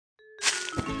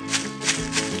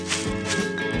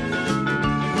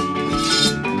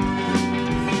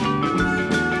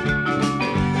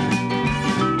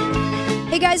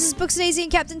guys, it's Books and Daisy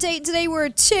and Captain Tate. Today we're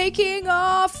taking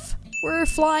off. We're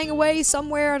flying away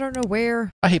somewhere. I don't know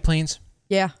where. I hate planes.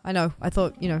 Yeah, I know. I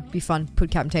thought, it'd be fun. Put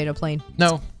Captain Tate on a plane.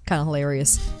 No. Kind of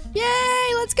hilarious. Yay,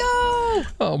 let's go.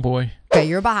 Oh, boy. Okay,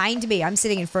 you're behind me. I'm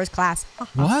sitting in first class.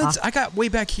 What? I got way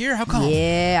back here. How come?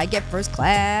 Yeah, I get first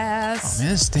class. Oh,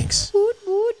 man, this stinks. Woot,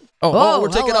 woot. Oh, we're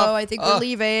taking off. I think we're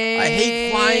leaving. I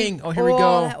hate flying. Oh, here we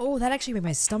go. That actually made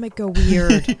my stomach go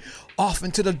weird. Off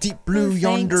into the deep blue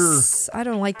yonder. I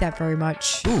don't like that very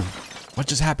much. Ooh, what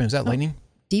just happened? Is that lightning?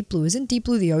 Deep blue. Isn't deep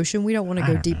blue the ocean? We don't want to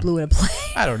go deep blue in a plane.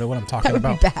 I don't know what I'm talking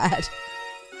about. That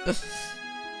would be bad.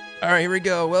 All right, here we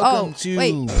go. Welcome to...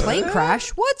 Wait, plane crash?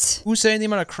 What? Who said anything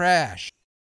about a crash?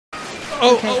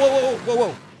 Oh, Okay.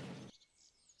 whoa.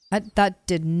 That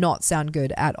did not sound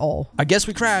good at all. I guess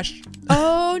we crashed.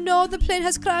 Oh no, the plane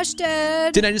has crashed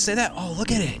dead. Didn't I just say that? Oh, look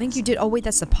at it. I think you did. Oh wait,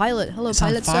 that's the pilot. Hello, It's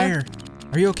pilot, on fire. sir.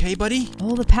 Are you okay, buddy?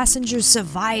 All the passengers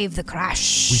survived the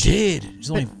crash. We did.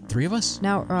 There's only 3 of us?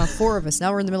 Now, 4 of us.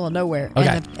 Now we're in the middle of nowhere.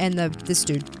 Okay. And this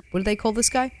dude. What do they call this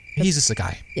guy? He's just a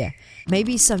guy. Yeah.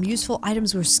 Maybe some useful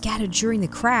items were scattered during the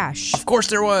crash. Of course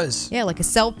there was. Yeah, like a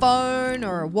cell phone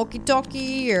or a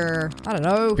walkie-talkie or, I don't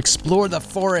know, Explore the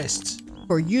forest.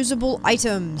 or usable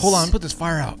items. Hold on, put this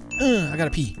fire out. I gotta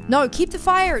pee. No, keep the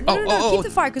fire. No, keep the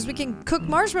fire because we can cook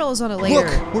marshmallows on it later.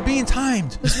 Look, we're being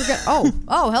timed.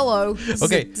 Hello.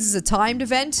 Okay. This is a timed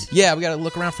event? Yeah, we gotta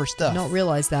look around for stuff. I don't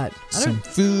realize that. Some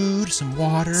food, some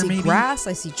water, I see maybe. grass,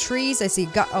 I see trees, I see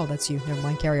oh, that's you. Never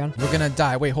mind, carry on. We're gonna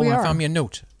die. Wait, hold We on. are. I found me a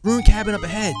note. Ruined cabin up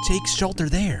ahead. Take shelter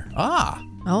there. Ah.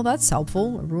 Oh, that's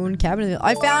helpful. A ruined cabin.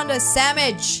 I found a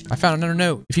sandwich. I found another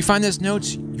note. If you find this note,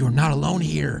 you're not alone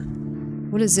here.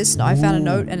 What is this? I found a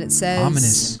note and it says...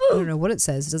 Ominous. I don't know what it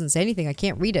says. It doesn't say anything. I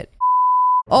can't read it.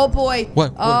 Oh boy.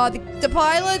 What? The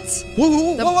pilot.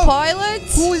 Whoa. The pilot.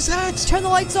 Who is that? Turn the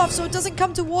lights off so it doesn't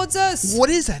come towards us. What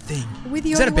is that thing? Are we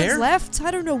the Is that only a bear? ones left?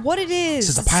 I don't know what it is.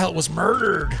 It says the pilot was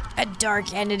murdered. A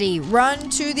dark entity. Run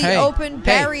to the Hey, open hey,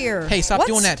 barrier. Hey, stop What?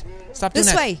 doing that. Stop doing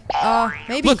This that. way.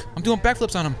 Maybe. Look, I'm doing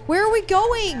backflips on him. Where are we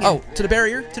going? Oh, to the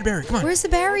barrier. Come on. Where's the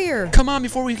barrier? Come on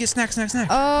before we get snack.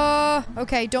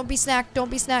 Okay. Don't be snack. Don't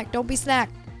be snack.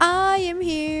 I am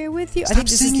here with you. I Stop think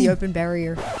this is singing. the open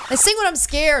barrier. I sing when I'm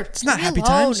scared. It's not Leave me happy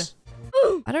alone. times.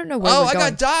 I don't know where Oh, we're I going.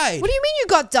 got died. What do you mean you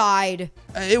got died?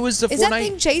 It was the Is that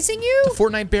thing Fortnite. chasing you? The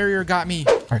Fortnite barrier got me.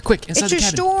 All right, quick, inside It's the a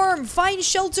cabin. storm. Find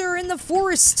shelter in the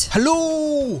forest.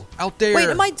 Hello, out there. Wait,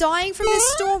 am I dying from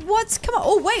this storm? What? Come on.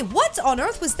 Oh, wait. What on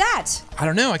earth was that? I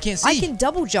don't know. I can't see. I can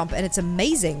double jump and it's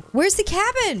amazing. Where's the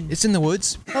cabin? It's in the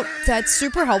woods. Oh, that's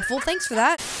super helpful. Thanks for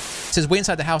that. It says wait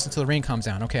inside the house until the rain comes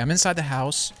down. Okay, I'm inside the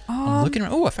house. I'm looking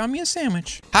around. Oh, I found me a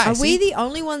sandwich. Hi. Are we the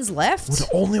only ones left? We're the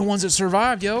only ones that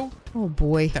survived, yo. Oh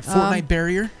boy. That Fortnite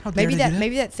barrier. How dare Maybe they do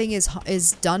maybe that thing is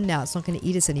done now. It's not going to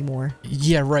eat us anymore.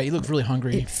 Yeah, right. You look really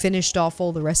hungry. It finished off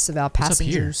all the rest of our What's up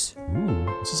here? passengers. Ooh,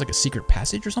 this is like a secret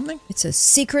passage or something? It's a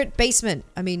secret basement.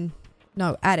 I mean,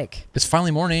 no, attic. It's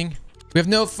finally morning. We have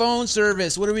no phone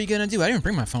service. What are we gonna do? I didn't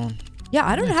bring my phone. Yeah,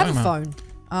 I don't What are have you a talking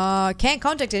phone. Can't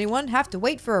contact anyone. Have to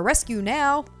wait for a rescue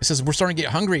now. It says we're starting to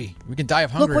get hungry. We can die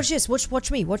of Look, hunger. watch this. Watch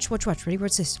me. Watch. Ready?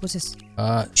 What's this?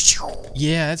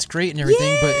 Yeah, that's great and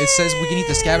everything, but it says we can eat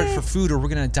the scabbard for food or we're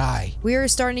gonna die. We're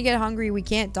starting to get hungry. We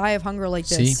can't die of hunger like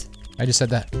See? this. I just said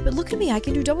that. But look at me. I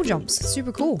can do double jumps. It's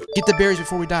super cool. Get the berries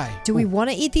before we die. Do we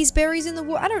want to eat these berries in the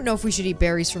wood? I don't know if we should eat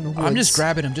berries from the woods. I'm just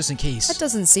grabbing them just in case. That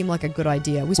doesn't seem like a good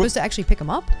idea. We're supposed to actually pick them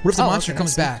up? What if the Oh, monster okay,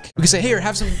 comes I see. back? We can say, here,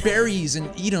 have some berries and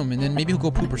eat them, and then maybe he'll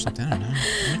go poop or something. I don't know.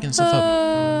 I'm making stuff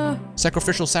up.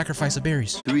 Sacrificial sacrifice of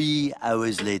berries. 3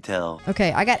 hours later.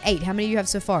 Okay, I got 8. How many do you have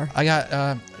so far? I got,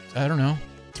 I don't know,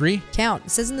 3? Count.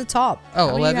 It says in the top. Oh,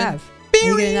 How many 11? Do you have? Are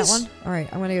you getting that Berries! one? All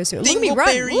right, I'm gonna go see. Look at me Dingle run!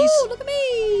 berries! Woo, look at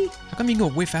me! How come you can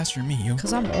go way faster than me, yo?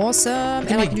 Cause I'm awesome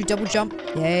and I can do double jump.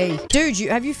 Yay, dude!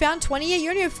 Have you found 20 yet? You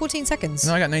only have 14 seconds.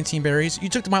 No, I got 19 berries. You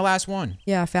took my last one.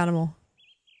 Yeah, I found them all.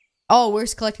 Oh, we're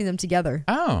collecting them together.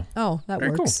 Oh. Oh, that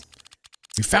Very works. cool.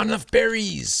 We found enough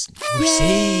berries. We're Yay,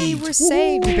 saved. we're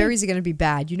saved. Woo. The berries are gonna be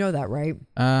bad. You know that, right?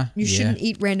 You shouldn't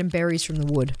eat random berries from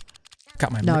the wood.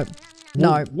 Got my No.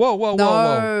 No. Whoa.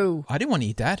 No. I didn't want to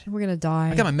eat that. We're gonna die.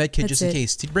 I got my med kit That's just in it.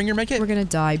 case. Did you bring your med kit? We're gonna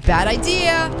die. Bad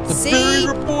idea. The See? berries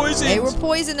were poisoned. They were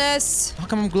poisonous. How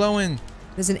come I'm glowing?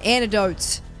 There's an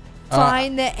antidote.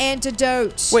 Find the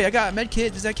antidote. Wait, I got a med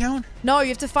kit. Does that count? No, you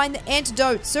have to find the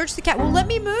antidote. Search the cabin. Well, let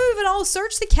me move and I'll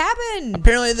search the cabin.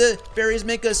 Apparently the berries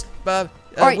make us, right.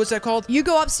 what's that called? You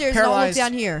go upstairs Paralyzed. and I'll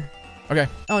look down here. Okay.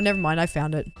 Oh, never mind. I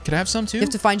found it. Can I have some too? You have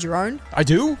to find your own. I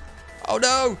do? Oh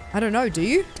no. I don't know. Do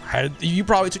you? You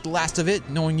probably took the last of it,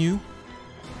 knowing you.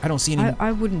 I don't see any.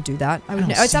 I wouldn't do that. I would.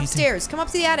 don't It's see anything. upstairs. Come up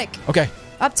to the attic. Okay.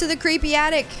 Up to the creepy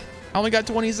attic. I only got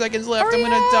 20 seconds left. I'm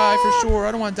gonna die for sure.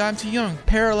 I don't want to die. I'm too young.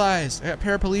 Paralyzed. I got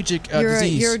paraplegic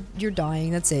disease. You're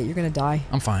dying. That's it. You're gonna die.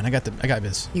 I'm fine. I got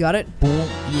this. You got it? Boom.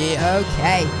 Yeah.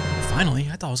 Okay. Finally,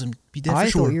 I thought I was gonna be dead for I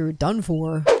sure. thought you were done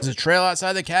for. There's a trail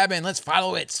outside the cabin. Let's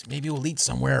follow it. Maybe we'll lead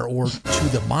somewhere or to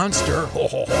the monster. Ho,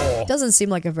 ho, ho. Doesn't seem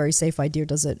like a very safe idea,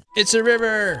 does it? It's a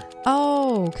river.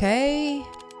 Oh, okay.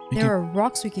 There are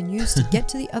rocks we can use to get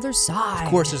to the other side. Of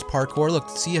course, there's parkour. Look,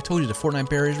 see, I told you the Fortnite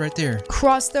barriers right there.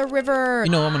 Cross the river. You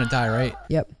know I'm gonna die, right?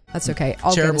 Yep, that's okay.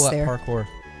 I'll Terrible get us there. at parkour.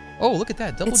 Oh, look at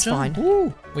that double It's jump. fine.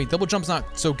 Woo. Wait, double jump's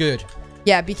not so good.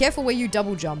 Yeah, be careful where you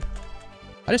double jump.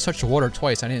 I just touched the water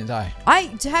twice. I didn't die.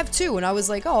 I have two, and I was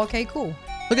like, oh, okay, cool.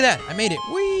 Look at that. I made it.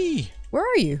 Whee! Where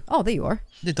are you? Oh, there you are.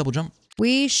 I did double jump.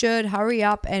 We should hurry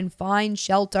up and find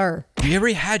shelter. We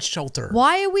already had shelter.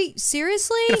 Why are we...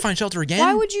 Seriously? Gotta find shelter again?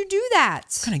 Why would you do that?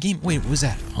 What kind of game? Wait, what was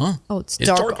that? Huh? Oh, it's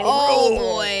dark. Oh,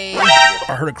 boy.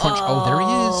 I heard a crunch. Oh, there he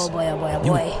is. Oh boy, oh boy,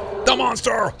 oh boy. The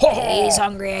monster! Ho, ho. He's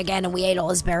hungry again and we ate all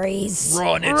his berries.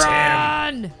 Run, it's him.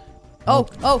 Run! Oh,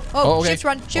 okay. shift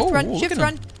run, shift Oh, run, look shift at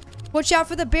run. him. Watch out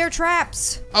for the bear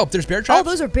traps. Oh, there's bear traps? Oh,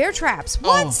 those are bear traps.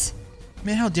 What?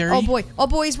 Man, how dare Oh, you?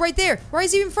 boy, he's right there. Why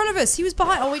is he in front of us? He was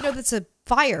behind. Oh, wait, no, that's a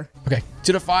fire. Okay,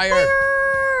 to the fire.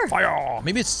 Fire! Fire.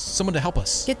 Maybe it's someone to help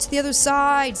us. Get to the other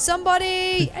side.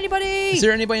 Somebody! Anybody! Is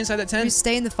there anybody inside that You tent?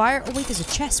 stay in the fire? Oh, wait, there's a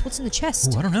chest. What's in the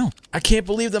chest? Ooh, I don't know. I can't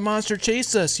believe the monster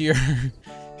chased us here.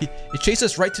 It chased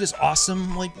us right to this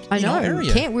awesome, like, I know.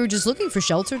 area. Can't. We were just looking for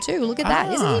shelter, too. Look at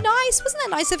that. Isn't he nice? Wasn't that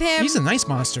nice of him? He's a nice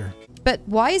monster. But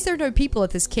why is there no people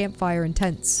at this campfire and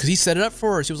tents? Because he set it up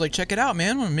for us. He was like, check it out,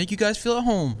 man. I want to make you guys feel at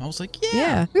home. I was like, yeah.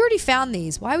 Yeah. We already found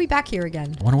these. Why are we back here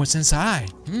again? I wonder what's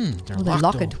inside. They're Oh, they're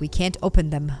locked. locked. We can't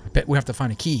open them. I bet we have to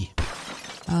find a key.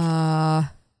 Where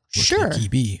Sure. could the key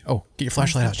be? Oh, get your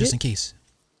flashlight out just in case.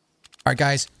 All right,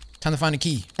 guys. Time to find a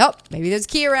key. Oh, maybe there's a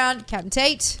key around. Captain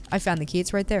Tate. I found the key.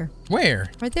 It's right there. Where?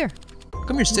 Right there. How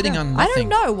come you're sitting on I nothing?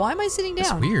 don't know. Why am I sitting That's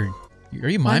down? weird. Are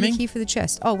you Find miming? the key for the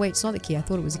chest. Oh, wait. It's not the key. I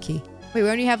thought it was a key. Wait, we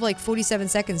only have like 47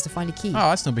 seconds to find a key. Oh,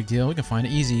 that's no big deal. We can find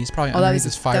it easy. It's probably Oh, that underneath was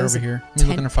this fire that over was a here. Let me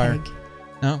look in the fire. tent peg.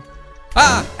 No?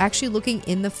 Ah! Actually looking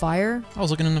in the fire. I was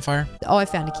looking in the fire. Oh, I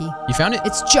found a key. You found it?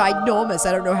 It's ginormous.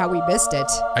 I don't know how we missed it.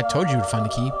 I told you to find the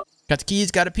key. Got the keys,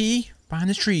 gotta pee. Behind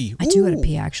this tree. I do Ooh. gotta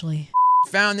pee, actually.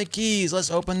 Found the keys. Let's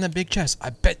open the big chest. I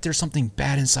bet there's something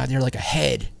bad inside there, like a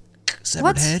head. Severed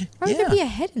What? head. Why would there be a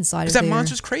head inside of Because there? that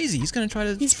monster's crazy. He's gonna try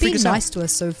to He's freak being us nice out. to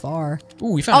us so far. Ooh,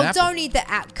 we found an Oh, apple. don't eat the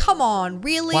app. Come on,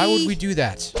 really? Why would we do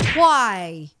that?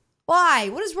 Why? Why?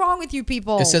 What is wrong with you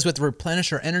people? It says we have to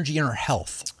replenish our energy and our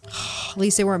health. At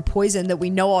least they weren't poisoned that we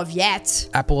know of yet.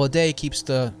 Apple a day keeps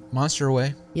the monster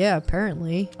away. Yeah,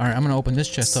 apparently. All right, I'm gonna open this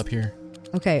chest up here.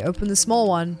 Okay, open the small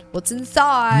one. What's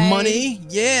inside? Money?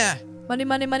 Yeah. Money,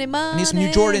 money, money, money. I need some new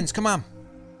Jordans. Come on.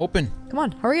 Open. Come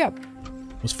on, hurry up.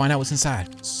 Let's find out what's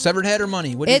inside. Severed head or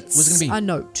money? What's it gonna be? a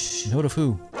note. Note of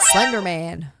who? Slender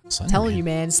Man. Slender Telling Man. you,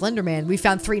 man. Slender Man. We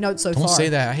found 3 notes so far. Don't say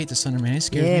that. I hate the Slender Man. He's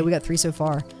scared Yeah, me. we got 3 so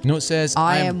far. You know what it says?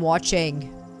 I am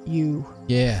watching you.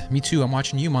 Yeah, me too. I'm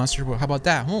watching you, monster. Well, how about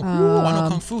that? Oh, ooh, I know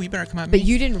Kung Fu. You better come at me. But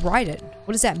you didn't write it.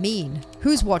 What does that mean?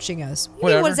 Who's watching us? What do you mean,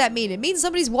 Whatever. what does that mean? It means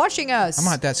somebody's watching us. I'm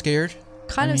not that scared.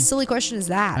 Kind of silly question is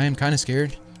that? I am kind of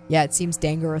scared. Yeah, it seems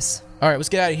dangerous. All right, let's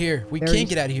get out of here. We Very- can't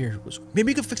get out of here. Maybe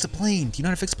we could fix a plane. Do you know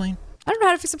how to fix a plane? I don't know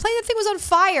how to fix a plane. That thing was on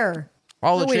fire.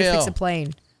 Follow No the way to trail. fix a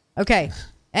plane. Okay.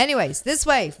 Anyways, this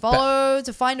way. Follow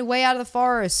to find a way out of the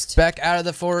forest. Back out of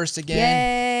the forest again.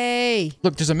 Yay.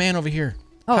 Look, there's a man over here.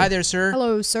 Oh, Hi there, sir.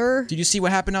 Hello, sir. Did you see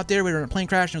what happened out there? We were in a plane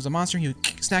crash and there was a monster. He was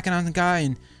snacking on the guy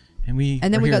and we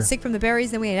And then were we here. got sick from the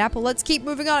berries. Then we ate an apple. Let's keep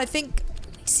moving on. I think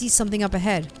I see something up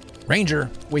ahead. Ranger.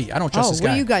 Wait, I don't trust Oh, this what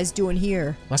guy. are you guys doing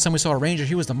here? Last time we saw a ranger,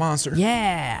 he was the monster.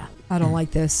 Yeah. I don't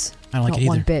like this. I don't like Not it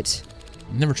one either. bit.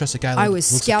 Never trust a guy I that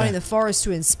was looks scouting like the that. forest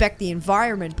to inspect the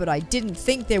environment, but I didn't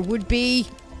think there would be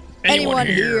anyone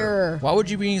here. Why would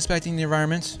you be inspecting the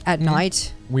environment? At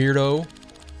night. Weirdo.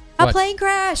 A What? plane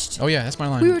crashed. Oh yeah, that's my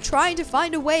line. We were trying to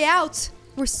find a way out.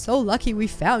 We're so lucky we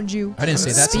found you. I didn't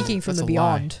say that. Speaking from That's the a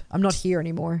lie. beyond. I'm not here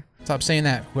anymore. Stop saying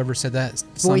that. Whoever said that.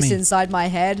 It's not Voice me. inside my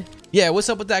head. Yeah, what's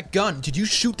up with that gun? Did you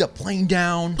shoot the plane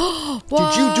down? Did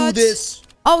you do What? this?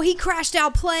 Oh, he crashed our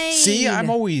plane. See, I'm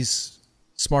always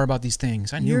smart about these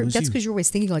things. I knew it was That's you. because you're always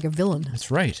thinking like a villain.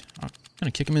 That's right. I'm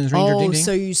gonna kick him in his ranger Oh, ding ding.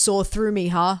 so you saw through me,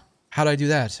 huh? How'd I do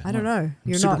that? I don't know. I'm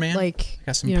You're Superman? not like I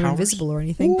got some you know, powers? invisible or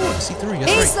anything. Ooh, I see through.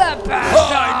 That's He's right. the bad Oh,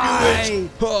 guy. I knew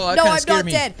it. Oh, that No, kinda I'm scared not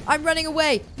me. dead. I'm running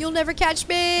away. You'll never catch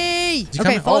me. Is he Okay,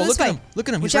 coming? follow Oh, this look way. at him. Look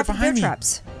at him. He's Watch right out for the behind bear me.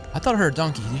 traps. I thought I heard a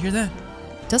donkey. Did you hear that?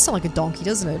 It does sound like a donkey,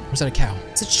 doesn't it? Or was that a cow?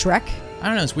 Is it Shrek? I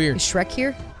don't know. It's weird. Is Shrek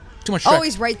here? Too much Shrek. Oh,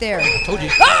 he's right there. Told you.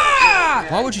 Ah!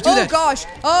 back. Why would you do Oh that? gosh.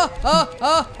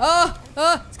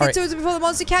 Let's get to it before the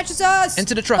monster catches us.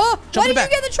 Into the truck. Jump Why in the did back.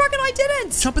 you get in the truck and I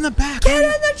didn't? Jump in the back. Get in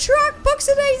the truck,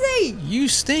 Booksy Daisy. You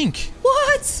stink.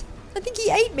 What? I think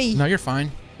he ate me. No, you're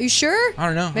fine. Are you sure? I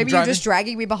don't know. Maybe you're just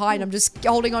dragging me behind. I'm just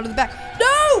holding onto the back. No!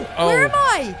 Oh, Where am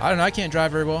I? I don't know. I can't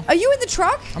drive very well. Are you in the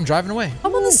truck? I'm driving away.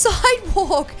 I'm on the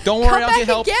sidewalk. Don't worry, Come I'll back get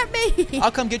help. and get me.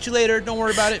 I'll come get you later. Don't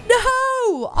worry about it.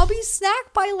 No! I'll be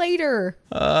snacked by later.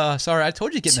 Sorry. I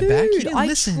told you to get in the back. You didn't I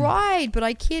listen. tried, but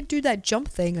I can't do that jump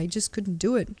thing. I just couldn't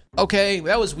do it. Okay,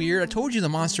 that was weird. I told you the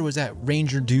monster was that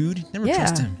ranger dude. Never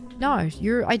trust him. No,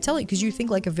 I tell you, because you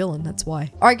think like a villain. That's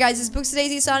why. All right, guys, this is Booksy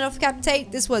Daisy signing off for Captain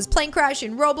Tate. This was Plane Crash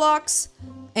in Roblox.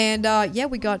 And, yeah,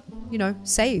 we got, you know,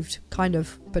 saved, kind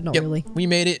of, but not really. We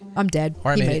made it. I'm dead.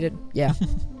 Or I He made made it. it. Yeah.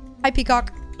 Hi,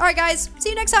 Peacock. All right, guys. See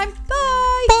you next time.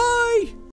 Bye. Bye.